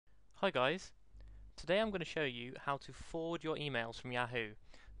Hi guys, today I'm going to show you how to forward your emails from Yahoo.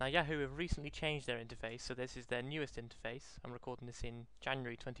 Now Yahoo have recently changed their interface, so this is their newest interface. I'm recording this in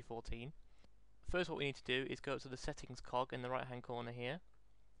January 2014. First what we need to do is go up to the settings cog in the right hand corner here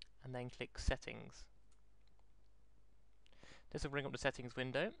and then click settings. This will bring up the settings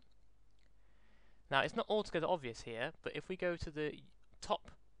window. Now it's not altogether obvious here, but if we go to the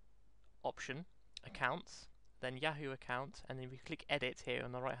top option, accounts, then Yahoo account, and then we click edit here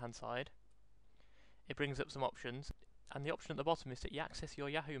on the right hand side, it brings up some options, and the option at the bottom is that you access your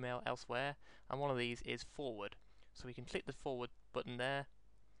Yahoo mail elsewhere, and one of these is forward. So we can click the forward button there,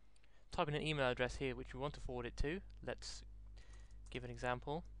 type in an email address here which we want to forward it to. Let's give an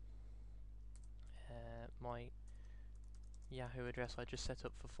example. My Yahoo address I just set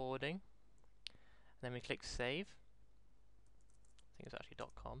up for forwarding, and then we click save. I think it's actually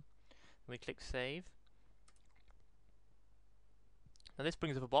 .com. And we click save. Now this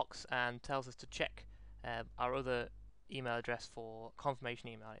brings up a box and tells us to check our other email address for confirmation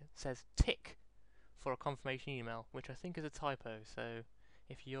email. It says tick for a confirmation email, which I think is a typo, so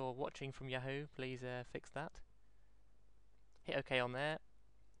if you're watching from Yahoo, please fix that. Hit OK on there,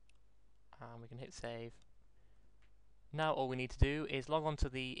 and we can hit save. Now all we need to do is log on to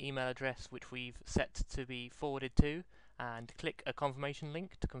the email address which we've set to be forwarded to, and click a confirmation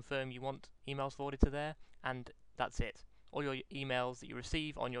link to confirm you want emails forwarded to there, and that's it. All your emails that you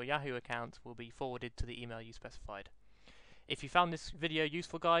receive on your Yahoo account will be forwarded to the email you specified. If you found this video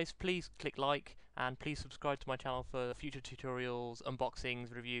useful guys, please click like, and please subscribe to my channel for future tutorials,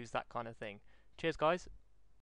 unboxings, reviews, that kind of thing. Cheers guys!